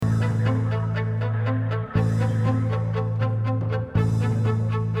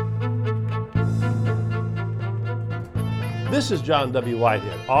This is John W.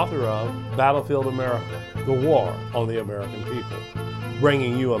 Whitehead, author of Battlefield America, The War on the American People,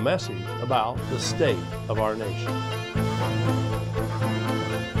 bringing you a message about the state of our nation.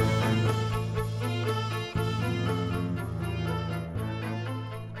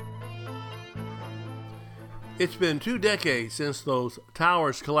 It's been 2 decades since those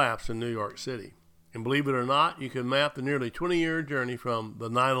towers collapsed in New York City. And believe it or not, you can map the nearly 20-year journey from the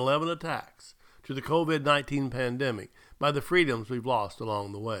 9/11 attacks to the COVID-19 pandemic by the freedoms we've lost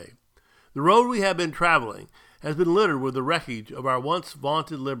along the way. The road we have been traveling has been littered with the wreckage of our once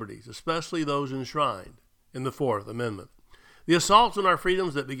vaunted liberties, especially those enshrined in the Fourth Amendment. The assaults on our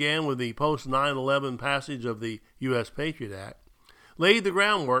freedoms that began with the post-9/11 passage of the U.S. Patriot Act laid the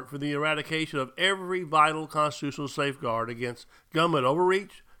groundwork for the eradication of every vital constitutional safeguard against government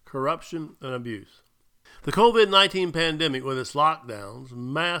overreach, corruption, and abuse. The COVID-19 pandemic, with its lockdowns,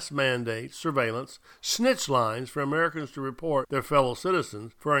 mass mandates, surveillance, snitch lines for Americans to report their fellow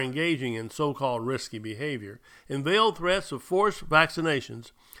citizens for engaging in so-called risky behavior, and veiled threats of forced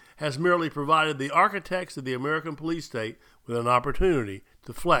vaccinations, has merely provided the architects of the American police state with an opportunity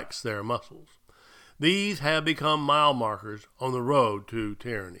to flex their muscles. These have become mile markers on the road to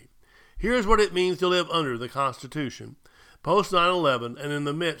tyranny. Here's what it means to live under the Constitution, post 9/11 and in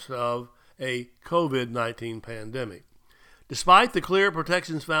the midst of a COVID-19 pandemic. Despite the clear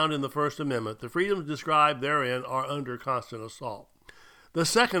protections found in the First Amendment, the freedoms described therein are under constant assault. The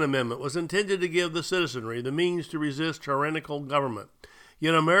Second Amendment was intended to give the citizenry the means to resist tyrannical government,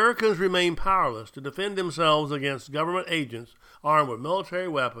 yet Americans remain powerless to defend themselves against government agents armed with military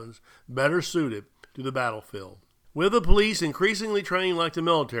weapons better suited to the battlefield. With the police increasingly trained like the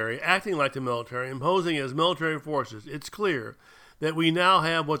military, acting like the military, imposing as military forces, it's clear that we now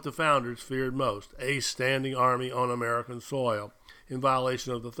have what the founders feared most, a standing army on American soil, in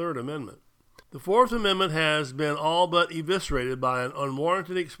violation of the Third Amendment. The Fourth Amendment has been all but eviscerated by an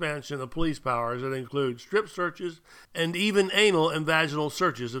unwarranted expansion of police powers that include strip searches and even anal and vaginal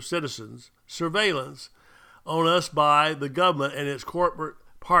searches of citizens, surveillance on us by the government and its corporate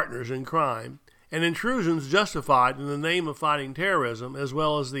partners in crime, and intrusions justified in the name of fighting terrorism, as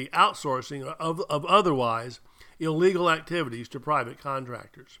well as the outsourcing of otherwise illegal activities to private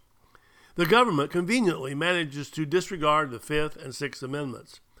contractors. The government conveniently manages to disregard the Fifth and Sixth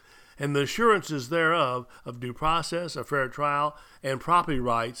Amendments, and the assurances thereof of due process, a fair trial, and property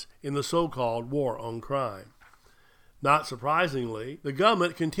rights in the so-called war on crime. Not surprisingly, the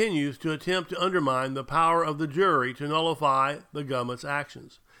government continues to attempt to undermine the power of the jury to nullify the government's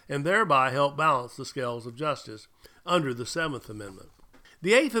actions, and thereby help balance the scales of justice under the Seventh Amendment.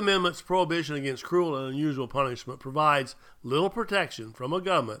 The Eighth Amendment's prohibition against cruel and unusual punishment provides little protection from a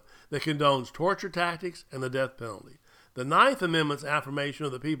government that condones torture tactics and the death penalty. The Ninth Amendment's affirmation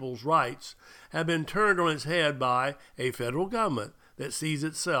of the people's rights have been turned on its head by a federal government that sees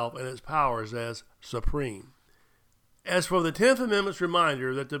itself and its powers as supreme. As for the 10th Amendment's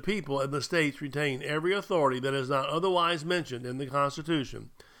reminder that the people and the states retain every authority that is not otherwise mentioned in the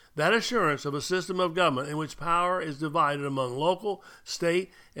Constitution, that assurance of a system of government in which power is divided among local, state,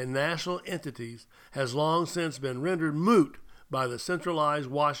 and national entities has long since been rendered moot by the centralized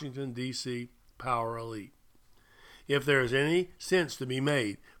Washington, D.C. power elite. If there is any sense to be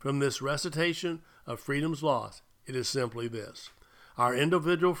made from this recitation of freedoms lost, it is simply this: our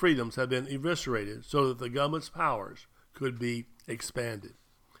individual freedoms have been eviscerated so that the government's powers could be expanded.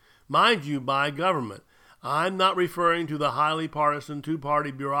 Mind you, by government, I'm not referring to the highly partisan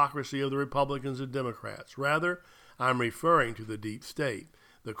two-party bureaucracy of the Republicans and Democrats. Rather, I'm referring to the deep state,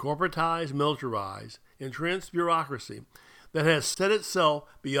 the corporatized, militarized, entrenched bureaucracy that has set itself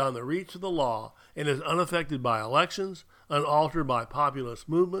beyond the reach of the law and is unaffected by elections, unaltered by populist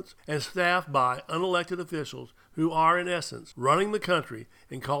movements, and staffed by unelected officials who are, in essence, running the country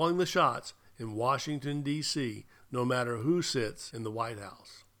and calling the shots in Washington, D.C., no matter who sits in the White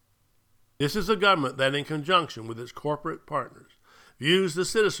House. This is a government that, in conjunction with its corporate partners, views the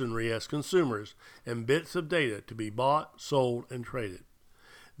citizenry as consumers and bits of data to be bought, sold, and traded.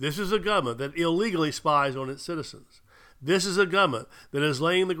 This is a government that illegally spies on its citizens. This is a government that is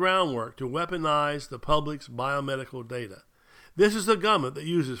laying the groundwork to weaponize the public's biomedical data. This is a government that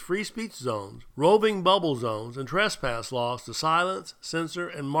uses free speech zones, roving bubble zones, and trespass laws to silence, censor,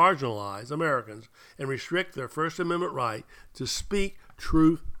 and marginalize Americans and restrict their First Amendment right to speak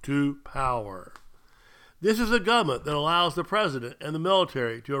truth to power. This is a government that allows the president and the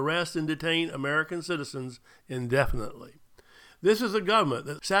military to arrest and detain American citizens indefinitely. This is a government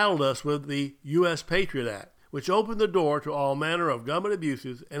that saddled us with the U.S. Patriot Act, which opened the door to all manner of government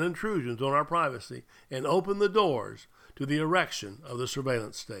abuses and intrusions on our privacy and opened the doors to the erection of the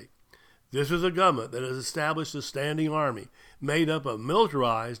surveillance state. This is a government that has established a standing army made up of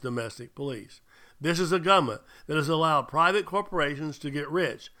militarized domestic police. This is a government that has allowed private corporations to get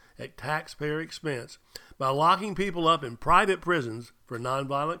rich at taxpayer expense by locking people up in private prisons for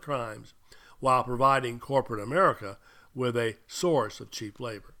nonviolent crimes while providing corporate America with a source of cheap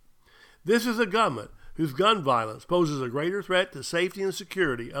labor. This is a government whose gun violence poses a greater threat to safety and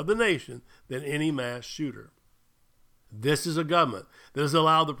security of the nation than any mass shooter. This is a government that has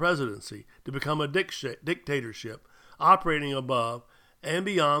allowed the presidency to become a dictatorship operating above and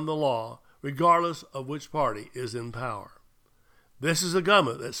beyond the law, regardless of which party is in power. This is a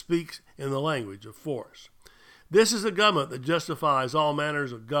government that speaks in the language of force. This is a government that justifies all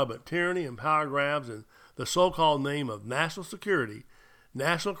manners of government tyranny and power grabs in the so-called name of national security,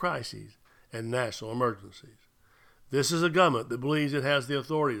 national crises, and national emergencies. This is a government that believes it has the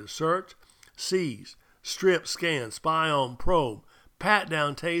authority to search, seize, strip, scan, spy on, probe, pat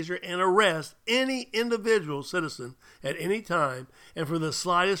down, taser, and arrest any individual citizen at any time and for the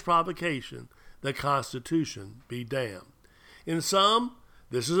slightest provocation, the Constitution be damned. In sum,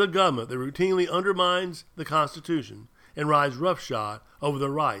 this is a government that routinely undermines the Constitution and rides roughshod over the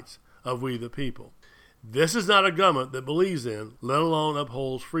rights of we the people. This is not a government that believes in, let alone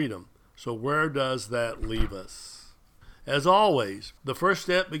upholds freedom. So where does that leave us? As always, the first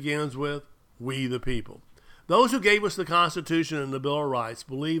step begins with we the people. Those who gave us the Constitution and the Bill of Rights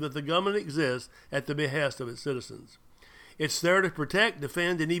believe that the government exists at the behest of its citizens. It's there to protect,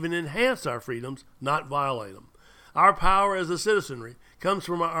 defend, and even enhance our freedoms, not violate them. Our power as a citizenry comes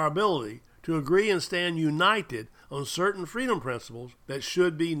from our ability to agree and stand united on certain freedom principles that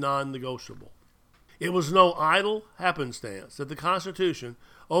should be non-negotiable. It was no idle happenstance that the Constitution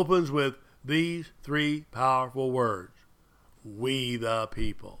opens with these three powerful words: we the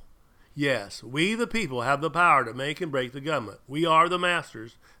people. Yes, we the people have the power to make and break the government. We are the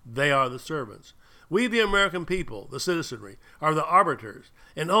masters, they are the servants. We the American people, the citizenry, are the arbiters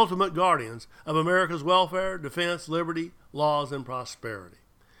and ultimate guardians of America's welfare, defense, liberty, laws, and prosperity.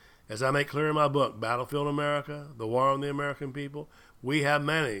 As I make clear in my book, Battlefield America, The War on the American People, we have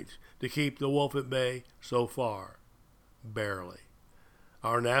managed to keep the wolf at bay so far. Barely.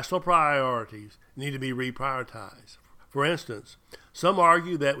 Our national priorities need to be reprioritized. For instance, some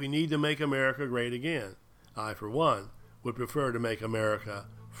argue that we need to make America great again. I, for one, would prefer to make America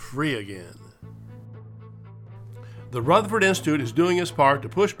free again. The Rutherford Institute is doing its part to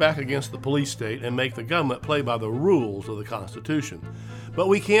push back against the police state and make the government play by the rules of the Constitution. But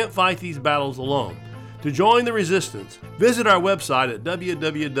we can't fight these battles alone. To join the resistance, visit our website at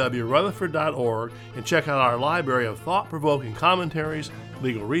www.rutherford.org and check out our library of thought-provoking commentaries,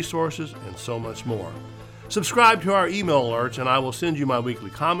 legal resources, and so much more. Subscribe to our email alerts and I will send you my weekly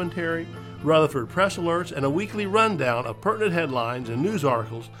commentary, Rutherford Press alerts, and a weekly rundown of pertinent headlines and news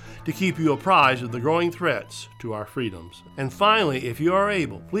articles to keep you apprised of the growing threats to our freedoms. And finally, if you are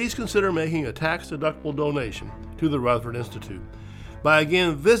able, please consider making a tax-deductible donation to the Rutherford Institute by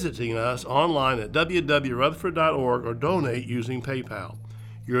again visiting us online at www.rutherford.org or donate using PayPal.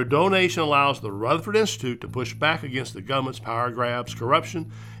 Your donation allows the Rutherford Institute to push back against the government's power grabs,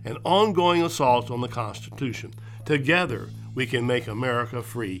 corruption, and ongoing assaults on the Constitution. Together, we can make America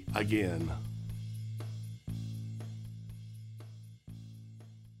free again.